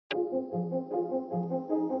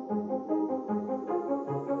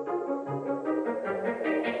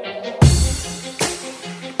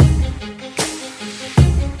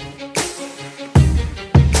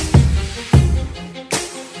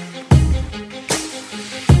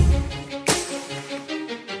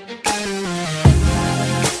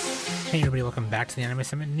back to the Anime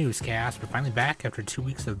Summit newscast. We're finally back after 2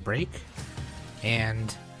 weeks of break,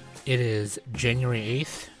 and it is January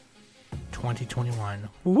 8th, 2021.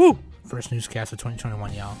 Woo! First newscast of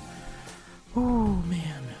 2021, y'all. Ooh,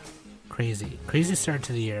 man. Crazy start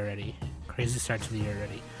to the year already.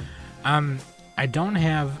 I don't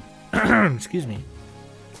have, excuse me,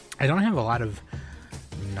 I don't have a lot of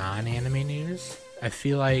non-anime news. I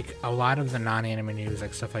feel like a lot of the non-anime news,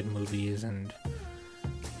 like stuff like movies and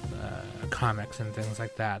comics and things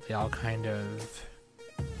like that, they all kind of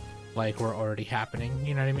like were already happening,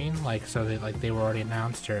 you know what I mean? Like, so they were already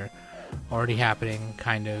announced or already happening,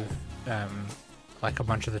 kind of like a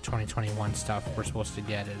bunch of the 2021 stuff we're supposed to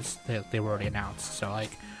get is they were already announced. So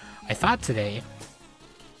like, I thought today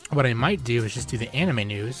what I might do is just do the anime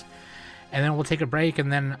news, and then we'll take a break,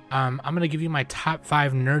 and then I'm gonna give you my top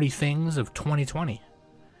 5 nerdy things of 2020.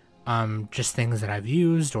 Just things that I've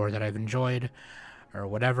used or that I've enjoyed or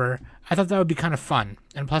whatever. I thought that would be kind of fun,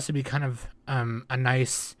 and plus it'd be kind of a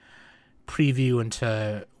nice preview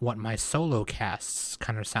into what my solo casts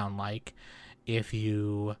kind of sound like if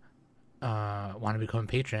you want to become a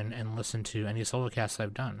patron and listen to any solo casts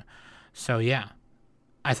I've done. So yeah,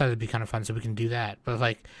 I thought it'd be kind of fun, so we can do that. But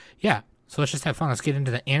like, yeah, so let's just have fun. Let's get into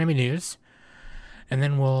the anime news, and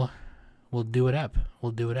then we'll do it up.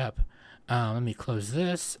 Let me close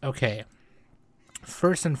this. Okay.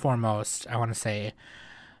 First and foremost, I want to say,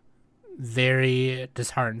 very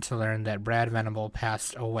disheartened to learn that Brad Venable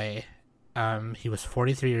passed away. He was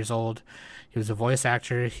 43 years old. He was a voice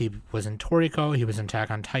actor. He was in Toriko. He was in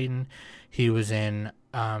Attack on Titan. He was in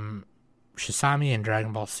Shisami and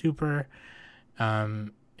Dragon Ball Super.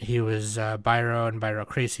 He was Byro and Byro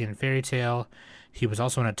Crazy in Fairy Tail. He was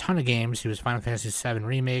also in a ton of games. He was Final Fantasy VII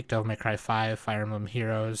Remake, Devil May Cry 5, Fire Emblem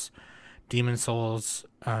Heroes, Demon Souls,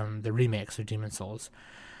 the remakes of Demon Souls.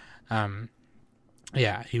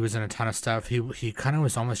 Yeah, he was in a ton of stuff. He kind of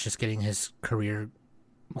was almost just getting his career,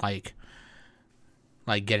 he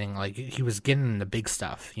was getting the big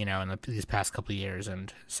stuff, you know, in these past couple of years,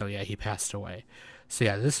 and so yeah, he passed away. So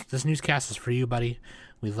yeah, this newscast is for you, buddy.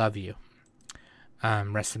 We love you.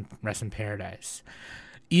 Rest in paradise.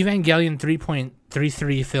 Evangelion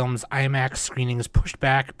 3.33 film's IMAX screening is pushed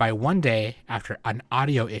back by 1 day after an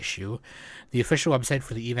audio issue. The official website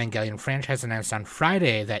for the Evangelion franchise announced on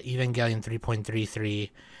Friday that Evangelion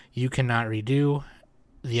 3.33 You Cannot Redo,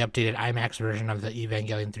 the updated IMAX version of the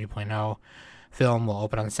Evangelion 3.0 film, will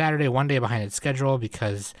open on Saturday, 1 day behind its schedule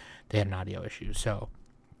because they had an audio issue. So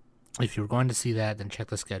if you were going to see that, then check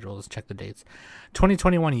the schedules, check the dates.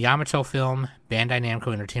 2021 Yamato film, Bandai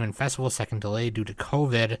Namco Entertainment Festival, second delay due to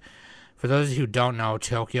COVID. For those who don't know,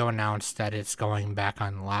 Tokyo announced that it's going back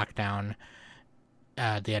on lockdown.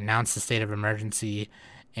 They announced the state of emergency,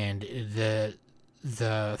 and the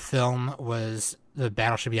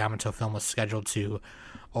Battleship Yamato film was scheduled to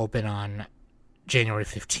open on January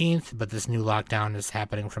 15th, but this new lockdown is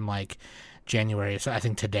happening from like January, so I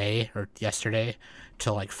think today or yesterday,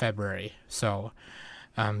 till like February. So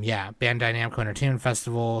yeah, Bandai Namco Entertainment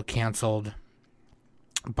Festival canceled,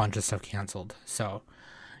 a bunch of stuff canceled. So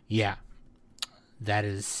yeah, that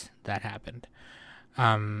happened.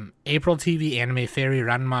 April TV anime fairy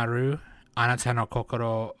Ranmaru Anata no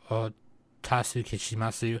Kokoro o Tasu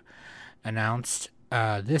Kishimasu announced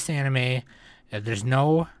this anime. There's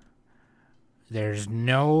no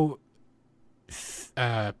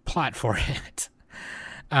plot for it.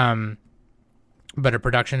 But a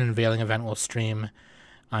production unveiling event will stream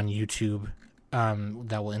on YouTube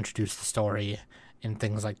that will introduce the story and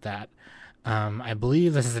things like that. I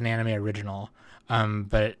believe this is an anime original,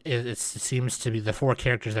 but it seems to be the 4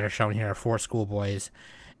 characters that are shown here are 4 schoolboys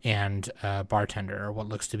and a bartender, or what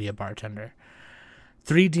looks to be a bartender.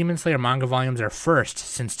 3 Demon Slayer manga volumes are first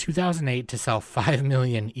since 2008 to sell 5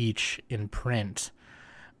 million each in print.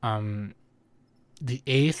 The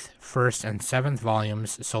 8th, 1st, and 7th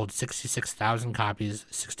volumes sold 66,000 copies,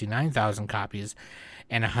 69,000 copies,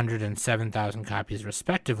 and 107,000 copies,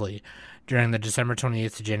 respectively, during the December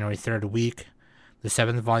 28th to January 3rd week. The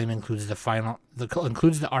 7th volume includes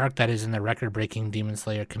the arc that is in the record-breaking Demon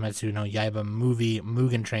Slayer Kimetsu no Yaiba movie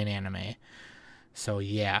Mugen Train anime. So,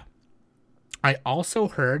 yeah. I also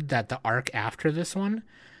heard that the arc after this one,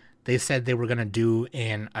 they said they were going to do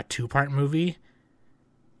in a 2-part movie,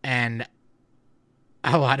 and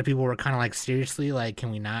a lot of people were kind of like, seriously, like, can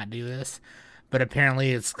we not do this? But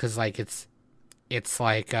apparently it's because, like, it's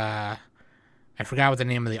like, I forgot what the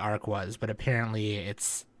name of the arc was, but apparently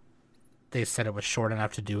they said it was short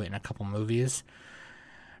enough to do it in a couple movies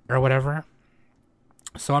or whatever.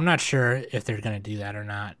 So I'm not sure if they're going to do that or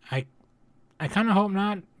not. I kind of hope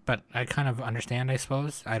not, but I kind of understand, I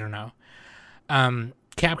suppose. I don't know.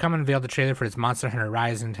 Capcom unveiled the trailer for its Monster Hunter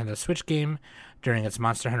Rise Nintendo Switch game during its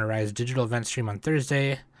Monster Hunter Rise digital event stream on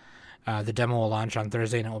Thursday. The demo will launch on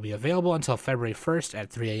Thursday and it will be available until February 1st at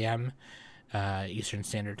 3 a.m. Eastern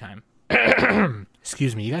Standard Time.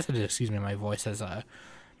 Excuse me. You guys have to excuse me. My voice was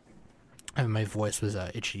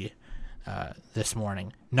itchy this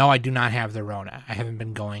morning. No, I do not have the Rona. I haven't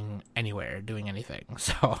been going anywhere doing anything,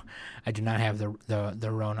 so I do not have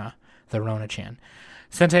the Rona-chan.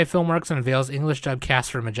 Sentai Filmworks unveils English dub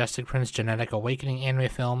cast for Majestic Prince Genetic Awakening anime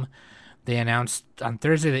film. They announced on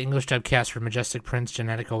Thursday the English dub cast for Majestic Prince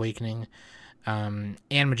Genetic Awakening and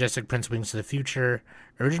Majestic Prince Wings to the Future.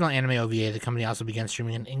 Original anime OVA, the company also began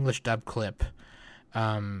streaming an English dub clip.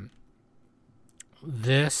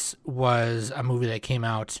 This was a movie that came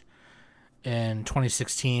out in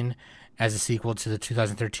 2016 as a sequel to the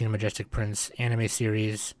 2013 Majestic Prince anime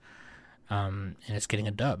series, and it's getting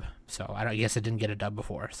a dub. So I guess it didn't get a dub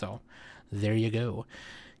before, so there you go.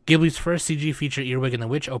 Ghibli's first CG feature, Earwig and the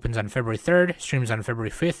Witch, opens on February 3rd, streams on February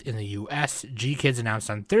 5th in the U.S. G-Kids announced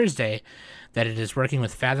on Thursday that it is working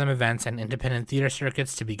with Fathom Events and independent theater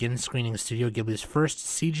circuits to begin screening Studio Ghibli's first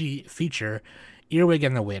CG feature, Earwig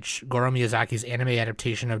and the Witch, Goro Miyazaki's anime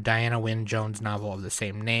adaptation of Diana Wynne Jones' novel of the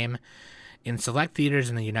same name. In select theaters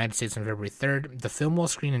in the United States on February 3rd, the film will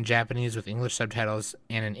screen in Japanese with English subtitles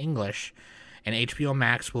and in English, and HBO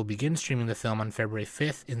Max will begin streaming the film on February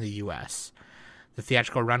 5th in the U.S. The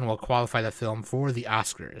theatrical run will qualify the film for the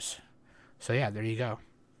Oscars. So yeah, there you go.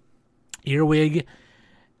 Earwig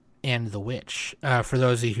and the Witch. For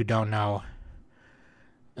those of you who don't know,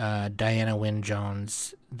 Diana Wynne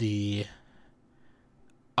Jones, the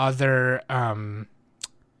other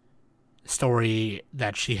story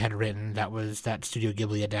that she had written that Studio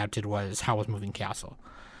Ghibli adapted was Howl's Moving Castle.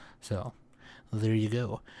 So there you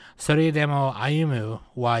go. Sore Demo Ayumu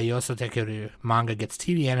wa Yosotekeru manga gets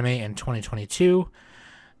TV anime in 2022.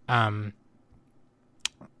 The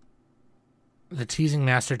teasing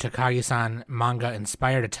master Takagi-san manga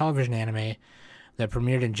inspired a television anime that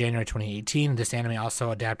premiered in January 2018. This anime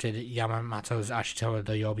also adapted Yamamoto's Ashito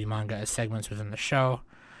Doyobi manga as segments within the show.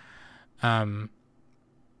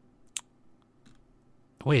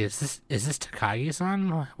 Wait, is this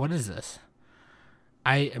Takagi-san? What is this?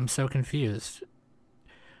 I am so confused.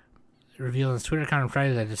 Revealed on his Twitter account on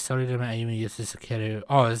Friday that it's Soridama Ayumi Yosukeru.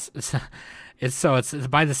 Oh, it's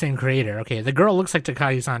by the same creator. Okay, the girl looks like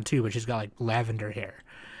Takagi-san too, but she's got like lavender hair,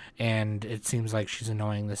 and it seems like she's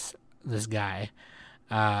annoying this guy.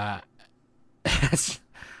 That's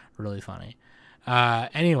really funny.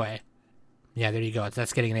 Anyway, yeah, there you go.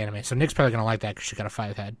 That's getting an anime. So Nick's probably gonna like that because she got a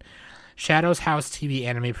 5 head. Shadow's House TV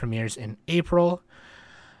anime premieres in April.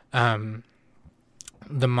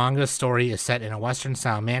 The manga story is set in a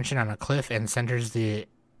Western-style mansion on a cliff and centers the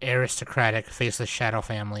aristocratic, faceless Shadow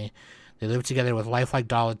family. They live together with lifelike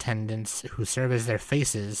doll attendants who serve as their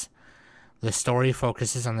faces. The story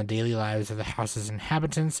focuses on the daily lives of the house's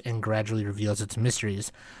inhabitants and gradually reveals its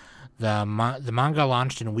mysteries. The manga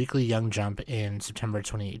launched in Weekly Young Jump in September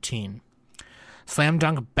 2018. Slam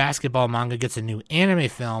Dunk Basketball manga gets a new anime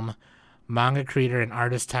film. Manga creator and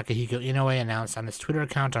artist Takahiko Inoue announced on his Twitter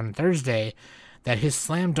account on Thursday that his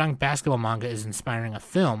Slam Dunk basketball manga is inspiring a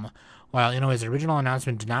film. While Inoue's original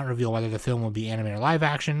announcement did not reveal whether the film will be anime or live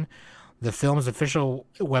action, the film's official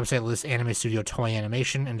website lists anime studio Toei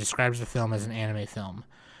Animation and describes the film as an anime film.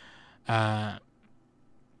 I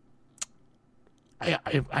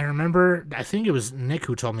remember, I think it was Nick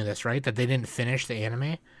who told me this, right? That they didn't finish the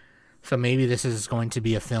anime. So maybe this is going to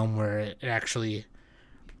be a film where it actually,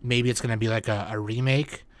 maybe it's going to be like a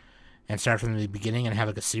remake and start from the beginning and have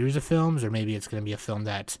like a series of films, or maybe it's going to be a film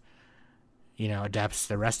that, you know, adapts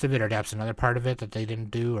the rest of it or adapts another part of it that they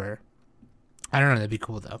didn't do, or I don't know. That'd be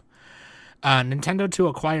cool though. Nintendo to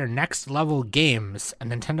acquire Next Level Games.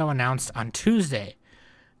 Nintendo announced on Tuesday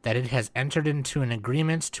that it has entered into an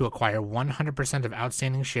agreement to acquire 100% of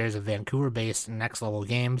outstanding shares of Vancouver-based Next Level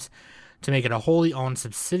Games to make it a wholly owned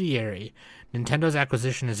subsidiary. Nintendo's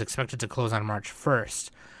acquisition is expected to close on March 1st.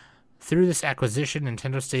 Through this acquisition,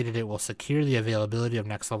 Nintendo stated it will secure the availability of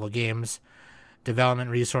Next Level Games, development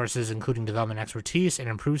resources, including development expertise, and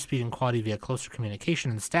improved speed and quality via closer communication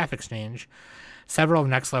and staff exchange. Several of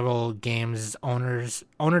Next Level Games'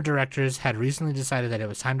 owner-directors had recently decided that it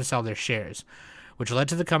was time to sell their shares, which led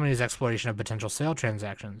to the company's exploration of potential sale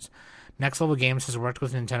transactions. Next Level Games has worked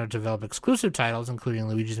with Nintendo to develop exclusive titles, including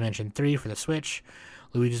Luigi's Mansion 3 for the Switch,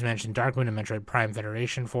 Luigi's Mansion Dark Moon and Metroid Prime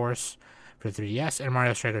Federation Force for 3DS, and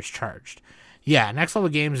Mario Strikers Charged. Yeah, Next Level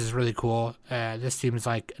Games is really cool. This seems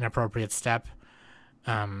like an appropriate step.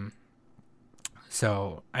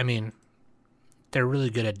 So, I mean, they're really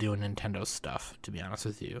good at doing Nintendo stuff, to be honest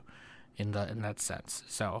with you. in that sense.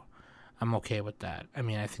 So I'm okay with that. I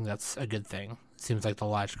mean, I think that's a good thing. Seems like the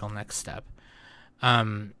logical next step.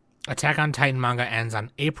 Attack on Titan manga ends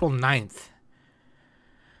on April 9th.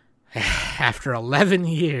 After 11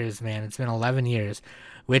 years, man. It's been 11 years,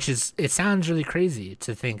 which is, it sounds really crazy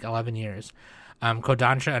to think 11 years.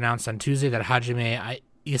 Kodansha announced on Tuesday that Hajime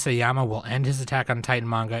Isayama will end his Attack on Titan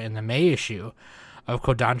manga in the May issue of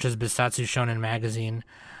Kodansha's Bisatsu Shonen magazine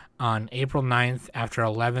on April 9th after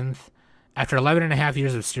 11 and a half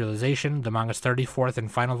years of serialization. The manga's 34th and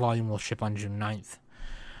final volume will ship on June 9th.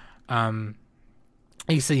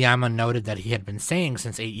 Isayama noted that he had been saying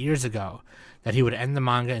since 8 years ago that he would end the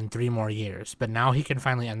manga in 3 more years, but now he can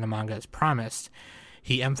finally end the manga as promised.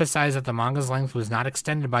 He emphasized that the manga's length was not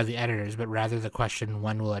extended by the editors, but rather the question,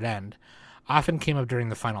 when will it end, often came up during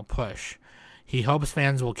the final push. He hopes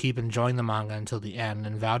fans will keep enjoying the manga until the end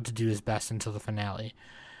and vowed to do his best until the finale.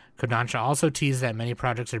 Kodansha also teased that many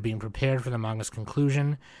projects are being prepared for the manga's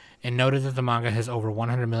conclusion and noted that the manga has over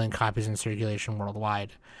 100 million copies in circulation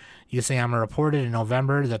worldwide. Isayama reported in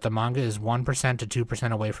November that the manga is 1% to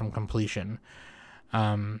 2% away from completion.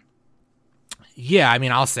 Yeah, I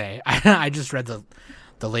mean, I'll say. I just read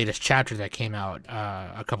the latest chapter that came out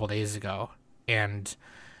a couple days ago. And,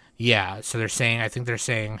 yeah, so I think they're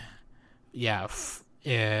saying, yeah,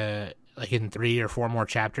 like in 3 or 4 more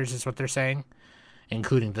chapters is what they're saying,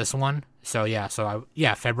 including this one. So, yeah,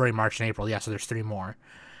 February, March, and April. Yeah, so there's 3 more.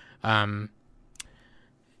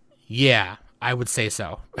 Yeah, I would say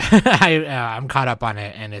so. I'm caught up on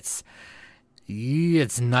it, and it's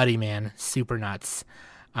nutty, man. Super nuts.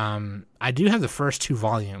 I do have the first 2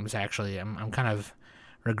 volumes, actually. I'm kind of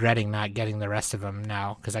regretting not getting the rest of them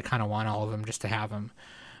now, because I kind of want all of them just to have them.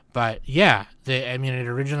 But, yeah, it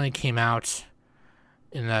originally came out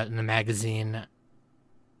in the magazine,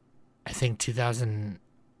 I think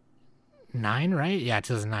 2009, right? Yeah,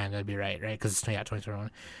 2009, that'd be right? Because it's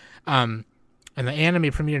 2021. And the anime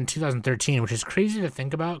premiered in 2013, which is crazy to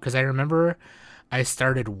think about, because I remember I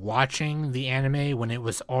started watching the anime when it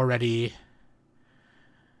was already,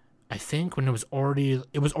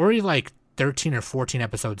 it was already like 13 or 14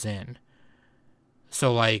 episodes in.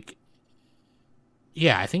 So, like,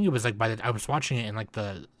 yeah, I think it was like I was watching it in like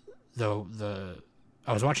I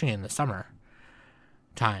was watching it in the summer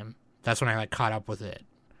time. That's when I like caught up with it.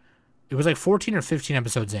 It was like 14 or 15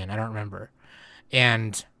 episodes in. I don't remember.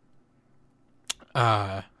 And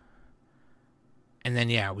then,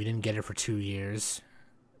 yeah, we didn't get it for 2 years.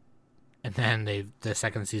 And then the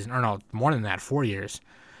second season, or no, more than that, 4 years.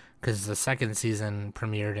 Because the second season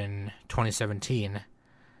premiered in 2017.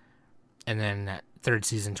 And then that third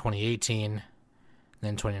season, 2018.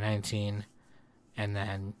 Then 2019. And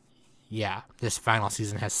then, yeah, this final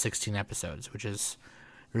season has 16 episodes, which is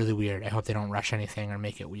really weird. I hope they don't rush anything or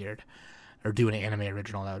make it weird. Or do an anime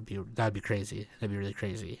original. That would be crazy. That'd be really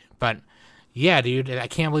crazy. But yeah, dude, I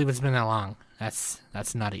can't believe it's been that long. That's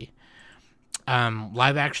nutty.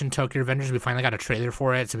 Live action Tokyo Revengers, we finally got a trailer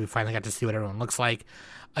for it, so we finally got to see what everyone looks like,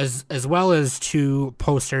 as well as 2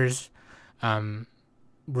 posters.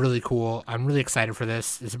 Really cool. I'm really excited for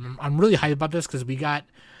this. I'm really hyped about this because we got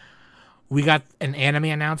an anime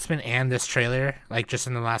announcement and this trailer like just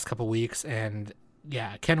in the last couple weeks, and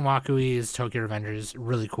yeah, Ken Wakui's Tokyo Revengers,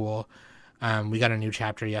 really cool. We got a new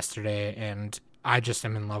chapter yesterday, and I just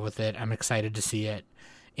am in love with it. I'm excited to see it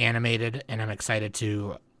animated, and I'm excited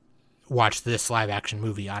to watch this live action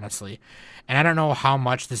movie, honestly. And I don't know how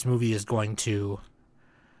much this movie is going to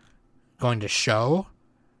show.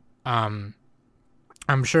 I'm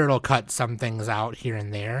sure it'll cut some things out here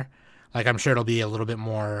and there. Like, I'm sure it'll be a little bit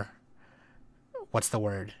more, what's the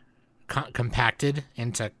word? Compacted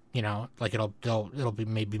into, like it'll be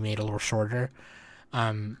maybe made a little shorter.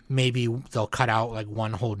 Maybe they'll cut out like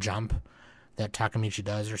one whole jump that Takamichi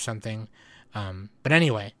does or something. But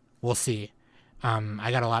anyway, we'll see.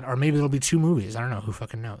 I got a lot, or maybe it'll be 2 movies. I don't know, who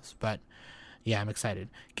fucking knows. But yeah, I'm excited.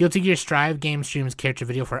 Guilty Gear Strive game streams character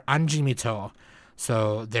video for Anji Mito.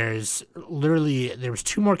 So there was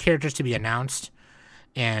 2 more characters to be announced,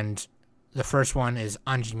 and the first one is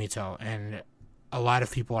Anji Mito, and a lot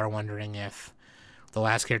of people are wondering if the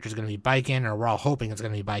last character is going to be Baiken, or we're all hoping it's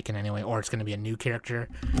going to be Baiken anyway, or it's going to be a new character,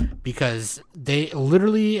 because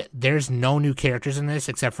there's no new characters in this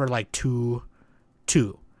except for like two.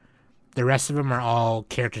 The rest of them are all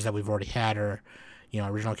characters that we've already had, or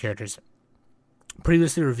original characters.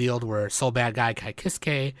 Previously revealed were Soul Bad Guy Kai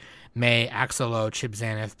Kisuke, Mei, Axolo, Chip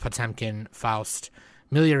Zaneth, Potemkin, Faust,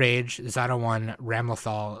 Milia Rage, Zada 1,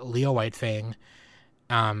 Ramlethal, Leo Whitefang,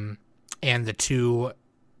 and the 2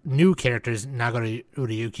 new characters, Nagori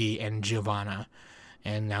Uriyuki and Giovanna.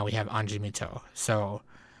 And now we have Anji Mito. So,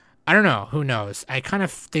 I don't know. Who knows? I kind of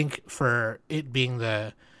think for it being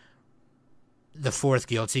the fourth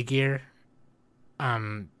Guilty Gear,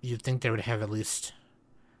 you'd think they would have at least,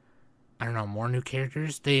 I don't know, more new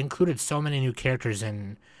characters. They included so many new characters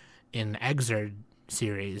in Exerd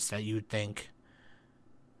series that you'd think,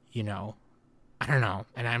 you know, I don't know.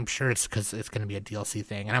 And I'm sure it's because it's going to be a DLC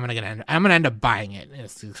thing, and I'm gonna end up buying it.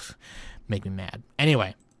 It's make me mad.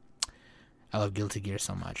 Anyway, I love Guilty Gear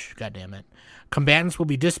so much. God damn it. Combatants will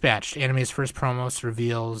be dispatched. Anime's first promos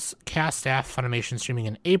reveals cast, staff, Funimation streaming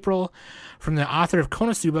in April. From the author of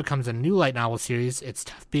Konosuba comes a new light novel series. It's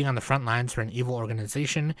tough being on the front lines for an evil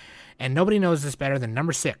organization, and nobody knows this better than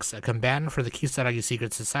Number 6, a combatant for the Kisaragi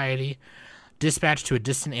Secret Society, dispatched to a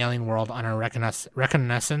distant alien world on a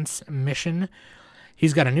reconnaissance mission.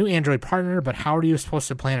 He's got a new android partner, but how are you supposed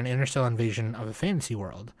to plan an interstellar invasion of a fantasy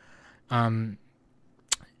world?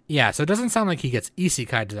 Yeah, so it doesn't sound like he gets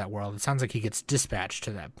isekai'd to that world. It sounds like he gets dispatched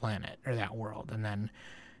to that planet or that world, and then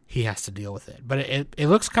he has to deal with it. But it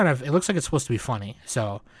looks like it's supposed to be funny.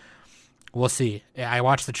 So we'll see. I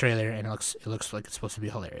watched the trailer, and it looks like it's supposed to be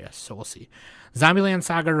hilarious. So we'll see. Zombieland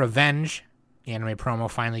Saga Revenge anime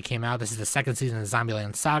promo finally came out. This is the second season of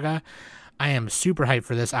Zombieland Saga. I am super hyped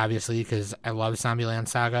for this, obviously, because I love Zombieland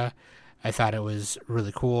Saga. I thought it was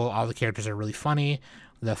really cool. All the characters are really funny.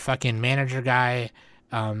 The fucking manager guy,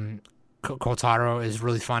 Kotaro, is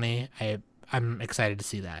really funny. I'm excited to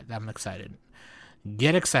see that. I'm excited.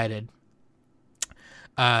 Get excited.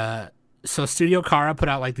 So Studio Khara put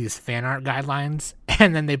out like these fan art guidelines,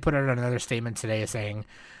 and then they put out another statement today saying,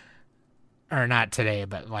 or not today,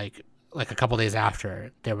 but like a couple days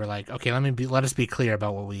after, they were like, okay, let us be clear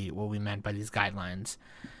about what we meant by these guidelines.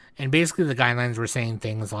 And basically the guidelines were saying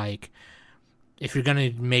things like, if you're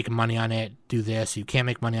going to make money on it, do this. You can't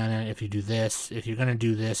make money on it if you do this. If you're going to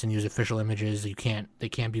do this and use official images, they can't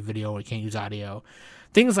be video, or you can't use audio.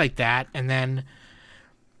 Things like that. And then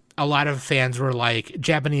a lot of fans were like,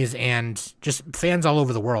 Japanese and just fans all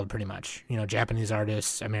over the world, pretty much. You know, Japanese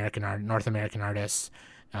artists, North American artists,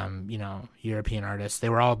 you know, European artists. They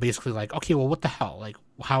were all basically like, okay, well, what the hell? Like,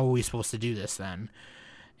 how are we supposed to do this then?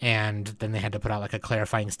 And then they had to put out like a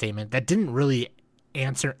clarifying statement that didn't really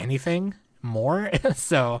answer anything more.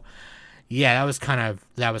 So yeah, that was kind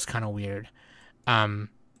of weird.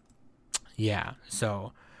 Yeah,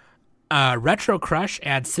 so Retro Crush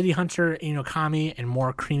adds City Hunter, Inokami, and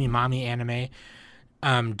more Creamy Mommy anime.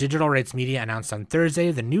 Digital Rights Media announced on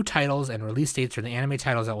Thursday the new titles and release dates for the anime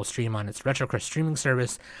titles that will stream on its Retro Crush streaming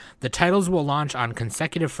service. The titles will launch on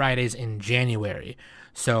consecutive Fridays in January.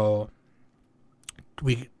 So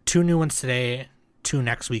 2 new ones today, 2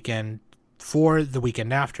 next weekend, 4 the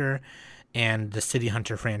weekend after, and the City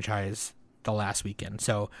Hunter franchise the last weekend.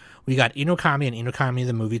 So we got Inokami and Inokami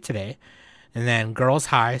the movie today, and then Girls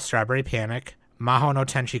High, Strawberry Panic, Maho no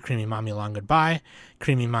Tenchi, Creamy Mommy Long Goodbye,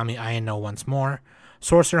 Creamy Mommy I Know Once More,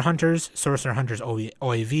 Sorcerer Hunters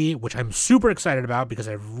OAV, which I'm super excited about because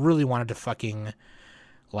I really wanted to fucking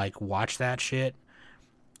like watch that shit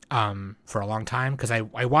for a long time, because I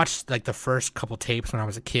watched like the first couple tapes when I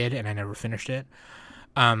was a kid and I never finished it.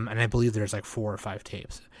 And I believe there's like 4 or 5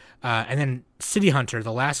 tapes. And then City Hunter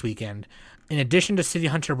the last weekend. In addition to City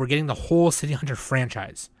Hunter, we're getting the whole City Hunter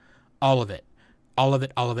franchise. All of it.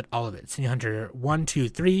 City Hunter 1, 2,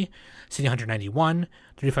 3, City Hunter 91,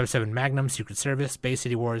 357 Magnum, Secret Service, Bay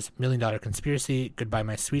City Wars, $1 Million Conspiracy, Goodbye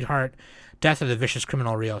My Sweetheart, Death of the Vicious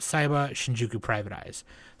Criminal Ryo Saiba, Shinjuku Private Eyes.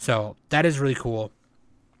 So that is really cool.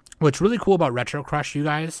 What's really cool about Retro Crush, you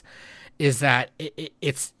guys, is that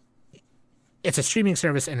it's a streaming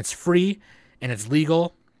service, and it's free, and it's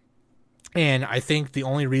legal. And I think the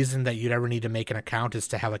only reason that you'd ever need to make an account is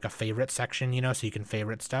to have like a favorite section, so you can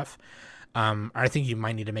favorite stuff. I think you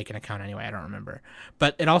might need to make an account anyway. I don't remember.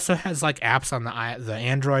 But it also has like apps on the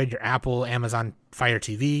Android, your Apple, Amazon Fire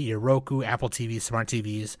TV, your Roku, Apple TV, smart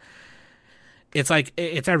TVs. It's like,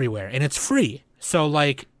 it's everywhere, and it's free. So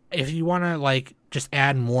like, if you want to like just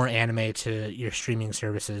add more anime to your streaming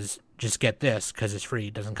services, just get this because it's free.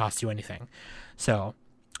 It doesn't cost you anything. So,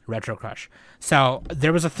 Retro Crush. So,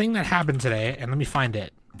 there was a thing that happened today, and let me find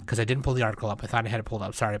it because I didn't pull the article up. I thought I had it pulled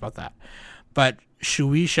up. Sorry about that. But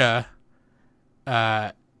Shueisha,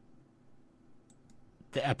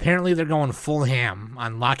 apparently they're going full ham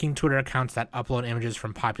on locking Twitter accounts that upload images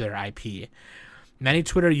from popular IP. Many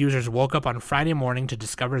Twitter users woke up on Friday morning to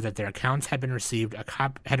discover that their accounts had received a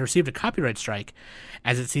copyright strike,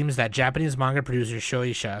 as it seems that Japanese manga producer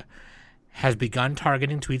Shueisha has begun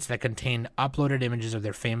targeting tweets that contain uploaded images of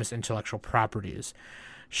their famous intellectual properties.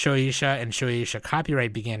 Shueisha and Shueisha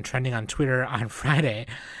copyright began trending on Twitter on Friday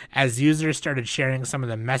as users started sharing some of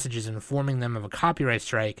the messages informing them of a copyright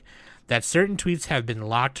strike, that certain tweets have been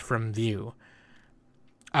locked from view.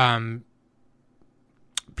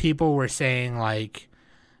 People were saying like,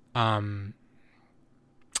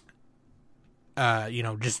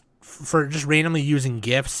 just for just randomly using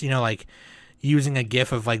GIFs, like using a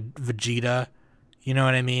GIF of like Vegeta, you know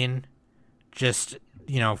what I mean? Just,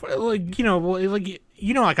 like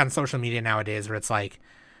on social media nowadays where it's like,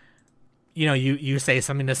 you say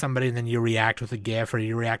something to somebody and then you react with a GIF or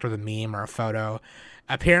you react with a meme or a photo.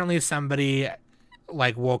 Apparently somebody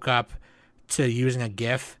like woke up to using a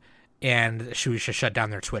GIF and Shueisha shut down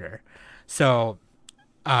their Twitter. So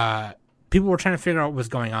people were trying to figure out what was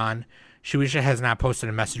going on. Shueisha has not posted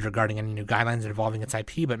a message regarding any new guidelines involving its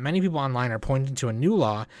IP, but many people online are pointing to a new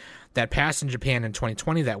law that passed in Japan in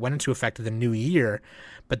 2020 that went into effect in the new year,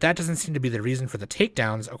 but that doesn't seem to be the reason for the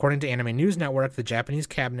takedowns. According to Anime News Network, the Japanese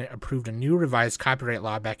cabinet approved a new revised copyright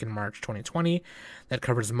law back in March 2020 that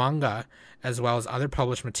covers manga as well as other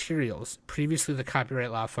published materials. Previously, the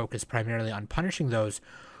copyright law focused primarily on punishing those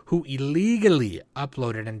who illegally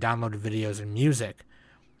uploaded and downloaded videos and music.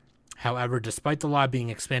 However, despite the law being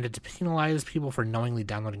expanded to penalize people for knowingly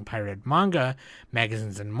downloading pirated manga,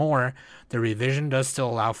 magazines, and more, the revision does still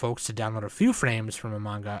allow folks to download a few frames from a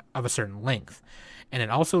manga of a certain length. And it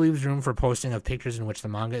also leaves room for posting of pictures in which the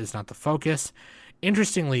manga is not the focus.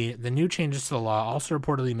 Interestingly, the new changes to the law also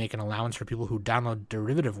reportedly make an allowance for people who download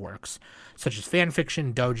derivative works, such as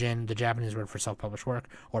fanfiction, doujin, the Japanese word for self-published work,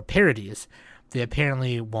 or parodies. They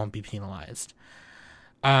apparently won't be penalized.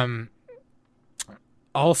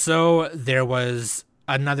 Also, there was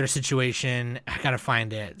another situation, I gotta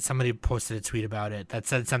find it, somebody posted a tweet about it, that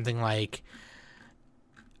said something like,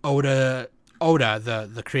 Oda,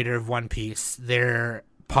 the creator of One Piece, their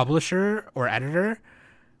publisher or editor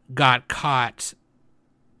got caught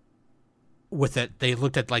with it. They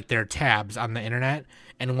looked at like their tabs on the internet,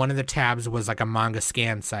 and one of the tabs was like a manga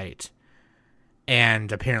scan site,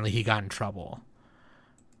 and apparently he got in trouble.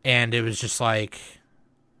 And it was just like,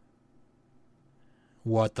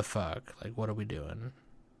 what the fuck? Like, what are we doing?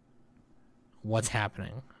 What's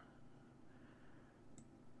happening?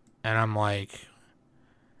 And I'm like,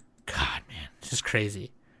 God, man, this is crazy.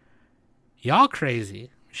 Y'all crazy.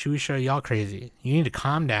 Shueisha, y'all crazy. You need to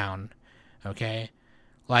calm down, okay?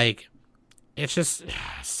 Like, it's just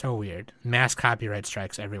so weird. Mass copyright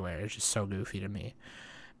strikes everywhere. It's just so goofy to me.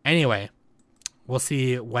 Anyway, we'll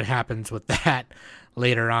see what happens with that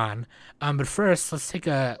later on. But first, let's take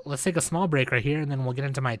a small break right here, and then we'll get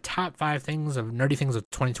into my top 5 things of nerdy things of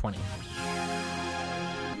 2020.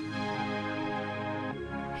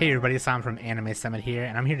 Hey everybody, Sam from Anime Summit here,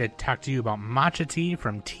 and I'm here to talk to you about matcha tea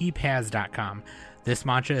from tpaz.com. This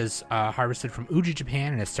matcha is harvested from Uji,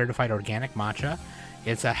 Japan, and is certified organic matcha.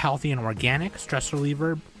 It's a healthy and organic stress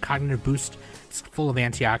reliever, cognitive boost. It's full of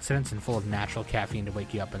antioxidants and full of natural caffeine to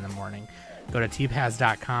wake you up in the morning. Go to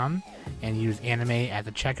tpaz.com and use anime at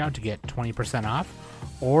the checkout to get 20% off,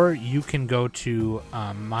 or you can go to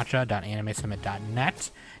matcha.animesummit.net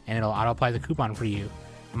and it'll auto-apply the coupon for you.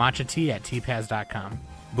 Matcha tea at tpaz.com.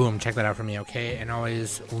 Boom, check that out for me, okay? And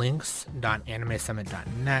always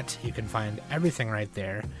links.animesummit.net. You can find everything right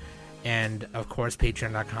there. And, of course,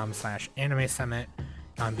 patreon.com/animesummit.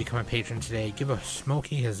 Become a patron today. Give a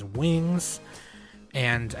Smokey his wings.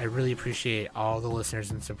 And I really appreciate all the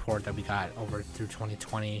listeners and support that we got over through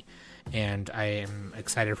 2020. And I am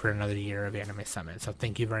excited for another year of Anime Summit. So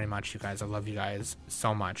thank you very much, you guys. I love you guys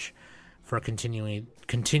so much for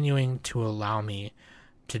continuing to allow me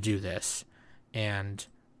to do this. And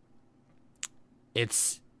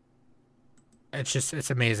it's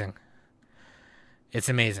amazing. It's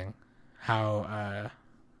amazing how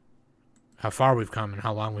far we've come and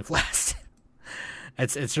how long we've lasted.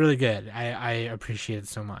 It's really good. I appreciate it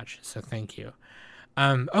so much. So thank you.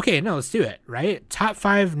 Okay, no, let's do it, right? Top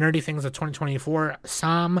 5 nerdy things of 2024.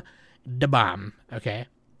 Sam da Bomb. Okay.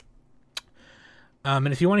 And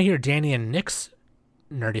if you want to hear Danny and Nick's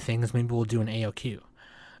nerdy things, maybe we'll do an AOQ.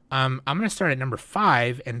 I'm going to start at number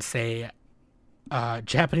 5 and say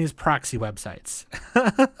Japanese proxy websites.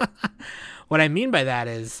 What I mean by that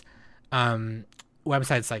is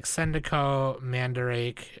websites like Sendiko,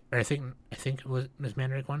 Mandarake, or I think it was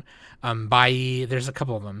Mandarake one, Bai. There's a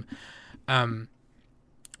couple of them,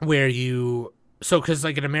 where because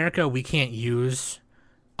like in America we can't use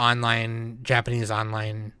Japanese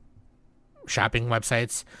online shopping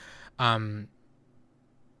websites,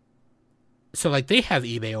 so like they have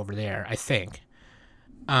eBay over there, I think,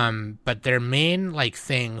 but their main like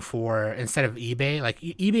thing for instead of eBay, like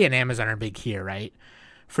eBay and Amazon are big here, right?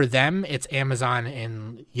 For them, it's Amazon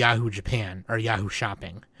and Yahoo Japan, or Yahoo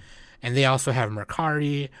Shopping. And they also have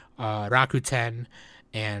Mercari, Rakuten,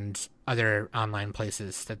 and other online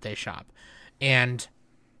places that they shop. And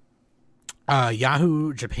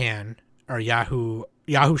Yahoo Japan, or Yahoo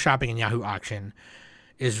Shopping and Yahoo Auction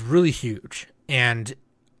is really huge. And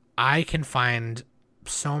I can find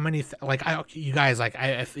so many you guys,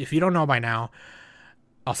 if you don't know by now,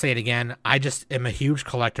 I'll say it again. I just am a huge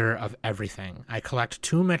collector of everything. I collect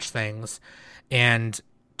too much things, and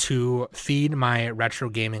to feed my retro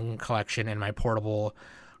gaming collection and my portable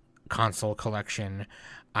console collection,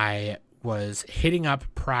 I was hitting up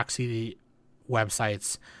proxy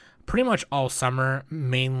websites pretty much all summer,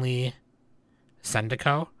 mainly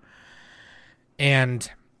Sendico. And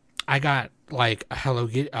I got like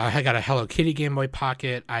I got a Hello Kitty Game Boy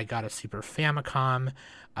Pocket. I got a Super Famicom,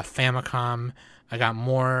 a Famicom. I got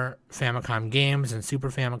more Famicom games and Super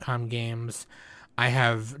Famicom games. I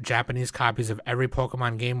have Japanese copies of every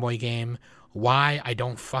Pokemon Game Boy game. Why? I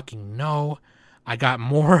don't fucking know. I got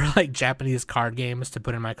more like Japanese card games to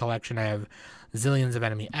put in my collection. I have zillions of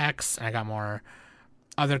Enemy X. I got more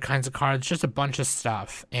other kinds of cards, just a bunch of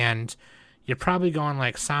stuff. And you're probably going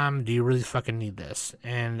like, Sam, do you really fucking need this?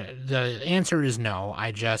 And the answer is no.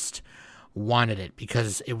 I just wanted it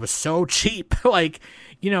because it was so cheap.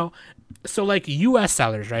 So like U.S.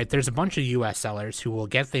 sellers, right? There's a bunch of U.S. sellers who will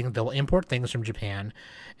get things, they'll import things from Japan,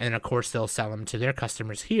 and then of course they'll sell them to their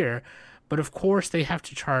customers here. But of course they have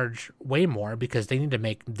to charge way more because they need to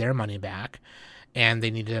make their money back, and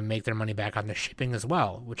they need to make their money back on the shipping as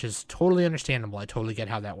well, which is totally understandable. I totally get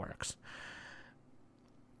how that works.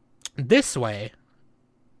 This way,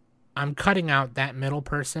 I'm cutting out that middle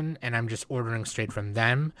person, and I'm just ordering straight from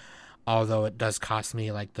them. Although it does cost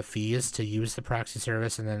me like the fees to use the proxy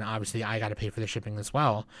service, and then obviously I got to pay for the shipping as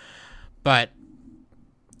well. But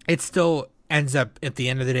it still ends up at the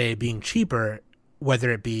end of the day being cheaper,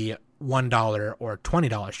 whether it be $1 or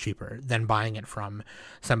 $20 cheaper than buying it from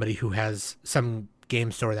somebody who has some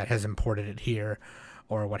game store that has imported it here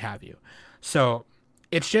or what have you. So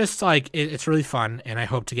it's just like, it's really fun, and I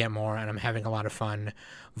hope to get more, and I'm having a lot of fun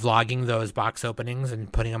vlogging those box openings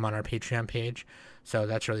and putting them on our Patreon page. So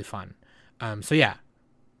that's really fun. So yeah,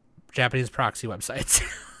 Japanese proxy websites.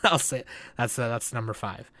 I'll say that's number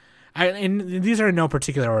 5. And these are in no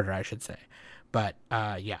particular order, I should say. But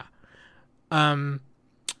yeah.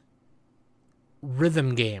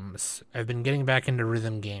 Rhythm games. I've been getting back into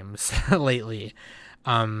rhythm games lately.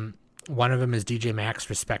 One of them is DJ Max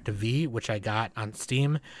Respecta V, which I got on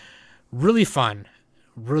Steam. Really fun.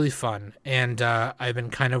 And I've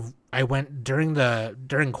been I went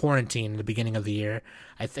during quarantine, the beginning of the year,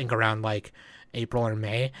 I think around like April or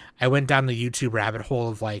May, I went down the YouTube rabbit hole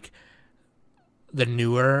of like the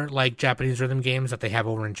newer like Japanese rhythm games that they have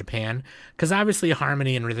over in Japan. Because obviously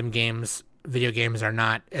Harmony and rhythm games, video games, are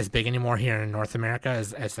not as big anymore here in North America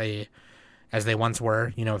as they once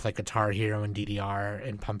were, with like Guitar Hero and DDR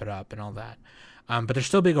and Pump It Up and all that. But they're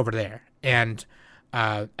still big over there. And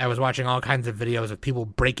I was watching all kinds of videos of people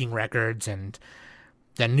breaking records, and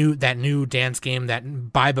that new dance game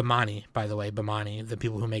that by Bamani, by the way, Bamani, the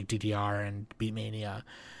people who make DDR and Beatmania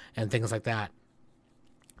and things like that.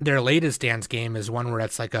 Their latest dance game is one where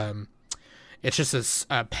it's like it's just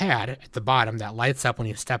a pad at the bottom that lights up when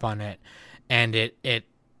you step on it, and it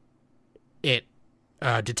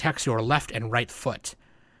detects your left and right foot,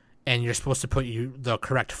 and you're supposed to put the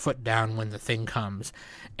correct foot down when the thing comes.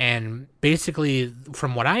 And basically,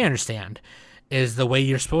 from what I understand, is the way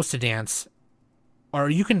you're supposed to dance, or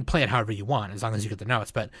you can play it however you want as long as you get the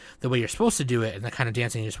notes, but the way you're supposed to do it and the kind of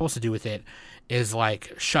dancing you're supposed to do with it is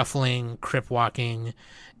like shuffling, crip walking,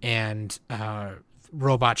 and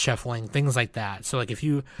robot shuffling, things like that. So like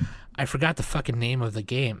I forgot the fucking name of the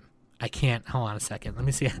game. I can't, hold on a second. Let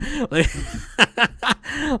me see.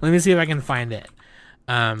 Let me see if I can find it.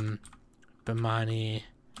 Bamani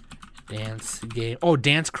dance game. Oh,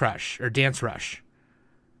 Dance Crush or Dance Rush.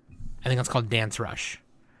 I think it's called Dance Rush.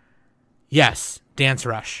 Yes, Dance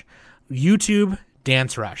Rush. YouTube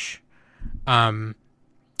Dance Rush. YouTube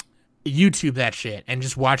that shit and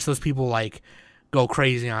just watch those people like go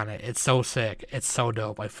crazy on it. It's so sick. It's so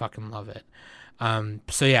dope. I fucking love it.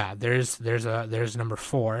 So yeah, there's number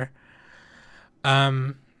 4.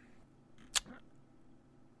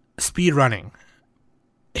 Speed running.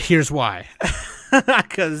 Here's why.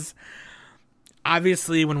 Because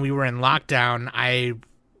obviously when we were in lockdown,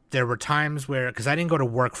 there were times where, because I didn't go to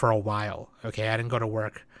work for a while. Okay, I didn't go to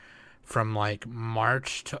work from like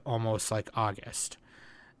March to almost like August,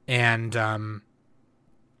 and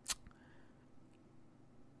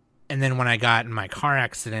And then when I got in my car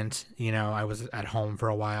accident, you know, I was at home for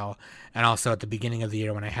a while, and also at the beginning of the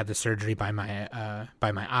year when I had the surgery by my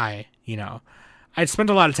eye, you know, I'd spent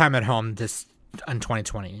a lot of time at home in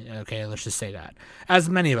 2020. Okay, let's just say that, as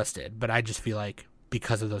many of us did. But I just feel like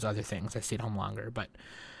because of those other things, I stayed home longer. But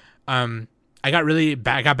I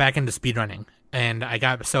got back into speedrunning, and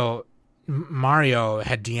Mario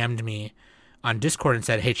had DM'd me on Discord and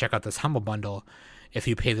said, "Hey, check out this Humble Bundle. If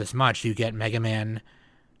you pay this much, you get Mega Man."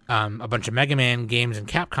 A bunch of Mega Man games and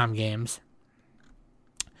Capcom games.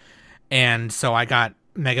 And so I got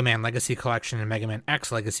Mega Man Legacy Collection and Mega Man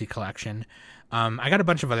X Legacy Collection. I got a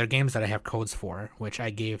bunch of other games that I have codes for, which I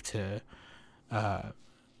gave to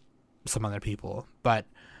some other people. But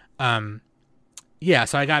yeah,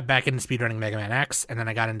 so I got back into speedrunning Mega Man X, and then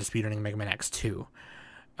I got into speedrunning Mega Man X2,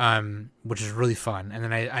 which is really fun. And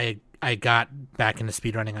then I got back into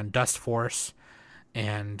speedrunning on Dust Force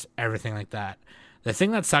and everything like that. The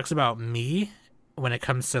thing that sucks about me when it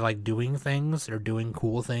comes to like doing things or doing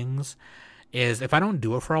cool things is if I don't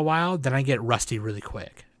do it for a while, then I get rusty really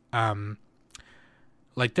quick.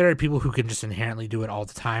 Like there are people who can just inherently do it all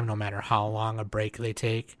the time, no matter how long a break they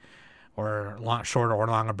take, or short or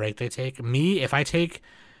long a break they take. Me, if I take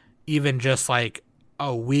even just like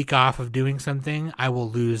a week off of doing something, I will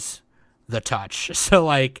lose the touch. So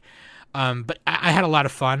like, but I had a lot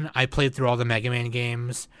of fun. I played through all the Mega Man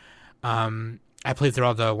games. I played through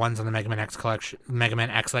all the ones on the Mega Man X collection, Mega Man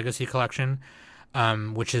X Legacy Collection,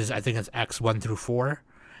 which is, I think it's X 1 through 4.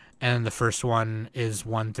 And the first one is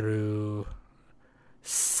 1 through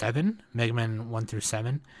 7, Mega Man 1 through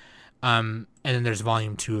 7. And then there's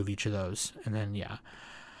volume 2 of each of those. And then, yeah.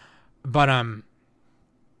 But,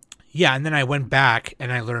 yeah, and then I went back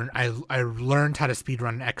and I learned how to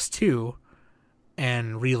speedrun X2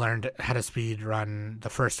 and relearned how to speedrun the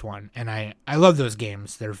first one. And I love those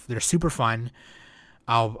games. They're super fun.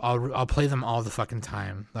 I'll play them all the fucking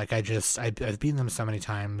time. Like I've beaten them so many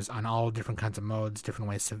times on all different kinds of modes, different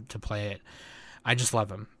ways to play it. I just love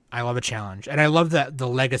them. I love a challenge. And I love the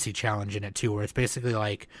legacy challenge in it too, where it's basically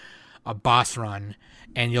like a boss run,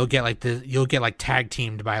 and you'll get like tag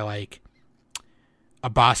teamed by like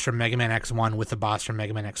a boss from Mega Man X1 with a boss from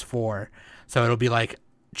Mega Man X4. So it'll be like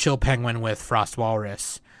Chill Penguin with Frost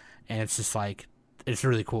Walrus, and it's just like, it's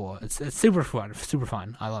really cool. It's super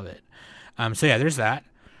fun. I love it. So yeah, there's that.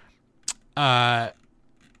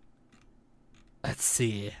 Let's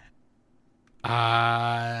see.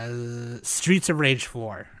 Streets of Rage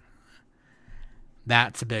 4.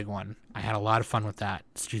 That's a big one. I had a lot of fun with that.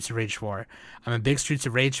 Streets of Rage 4. I'm a big Streets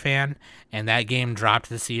of Rage fan, and that game dropped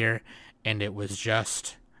this year, and it was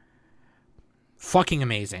just fucking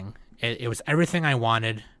amazing. It was everything I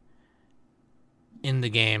wanted in the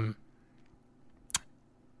game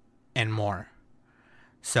and more.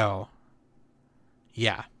 So,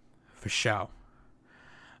 yeah, for sure.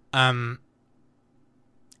 And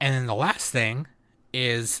then the last thing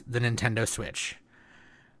is the Nintendo Switch.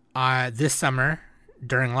 This summer,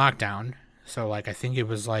 during lockdown, so like I think it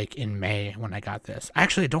was like in May when I got this. I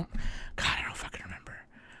don't fucking remember.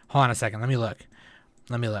 Hold on a second. Let me look.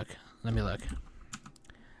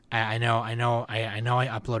 I know I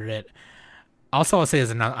uploaded it. Also, I'll say as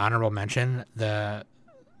an honorable mention, the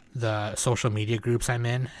social media groups I'm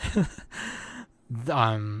in.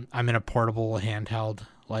 I'm in a portable handheld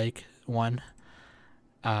like one.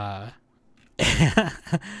 And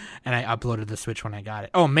I uploaded the Switch when I got it.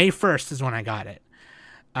 Oh, May 1st is when I got it.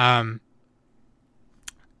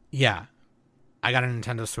 Yeah. I got a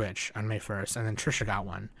Nintendo Switch on May 1st, and then Trisha got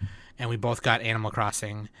one. And we both got Animal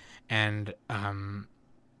Crossing, and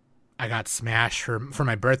I got Smash for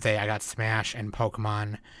my birthday. I got Smash and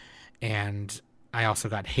Pokemon, and I also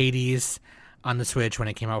got Hades on the Switch when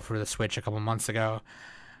it came out for the Switch a couple months ago.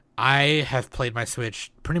 I have played my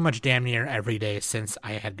Switch pretty much damn near every day since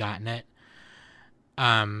I had gotten it.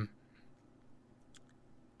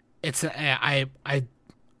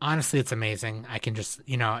 Honestly, it's amazing. I can just,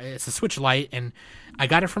 it's a Switch Lite, and I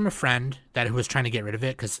got it from a friend who was trying to get rid of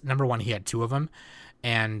it because number one, he had two of them,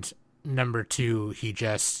 and number two, he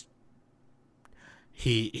has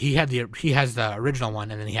the original one,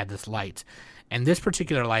 and then he had this Lite, and this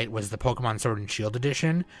particular Lite was the Pokemon Sword and Shield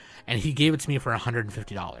edition, and he gave it to me for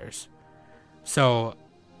 $150. So,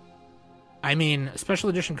 I mean, special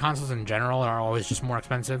edition consoles in general are always just more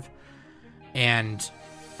expensive, and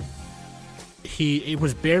it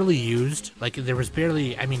was barely used. Like, there was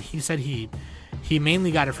barely, I mean, he said he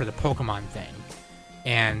mainly got it for the Pokemon thing,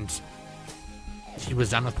 and he was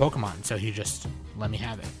done with Pokemon, so he just let me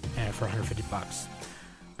have it for $150.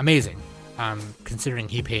 Amazing, considering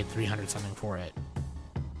he paid $300 something for it,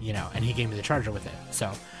 and he gave me the charger with it.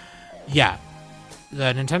 So, yeah,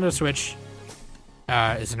 the Nintendo Switch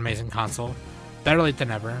is an amazing console. Better late than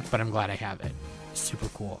never, but I'm glad I have it. Super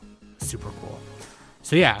cool. Super cool.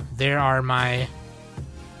 So yeah, there are my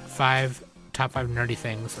top 5 nerdy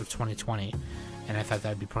things of 2020, and I thought that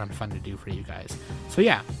would be kind of fun to do for you guys. So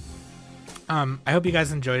yeah, I hope you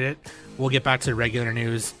guys enjoyed it. We'll get back to regular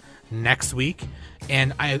news next week,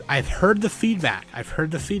 and I've heard the feedback.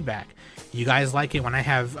 You guys like it when I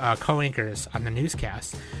have co-anchors on the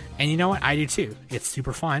newscast, and you know what? I do too. It's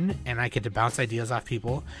super fun, and I get to bounce ideas off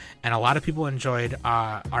people, and a lot of people enjoyed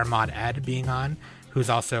our mod Ed being on, he's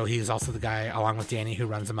also the guy along with Danny who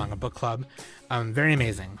runs Among a Book Club. Very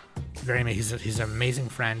amazing. He's an amazing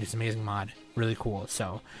friend. He's an amazing mod. Really cool.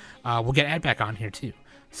 So we'll get Ed back on here too.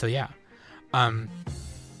 So yeah.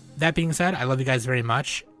 That being said, I love you guys very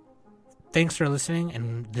much. Thanks for listening,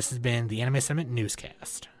 and this has been the Anime Summit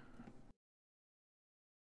Newscast.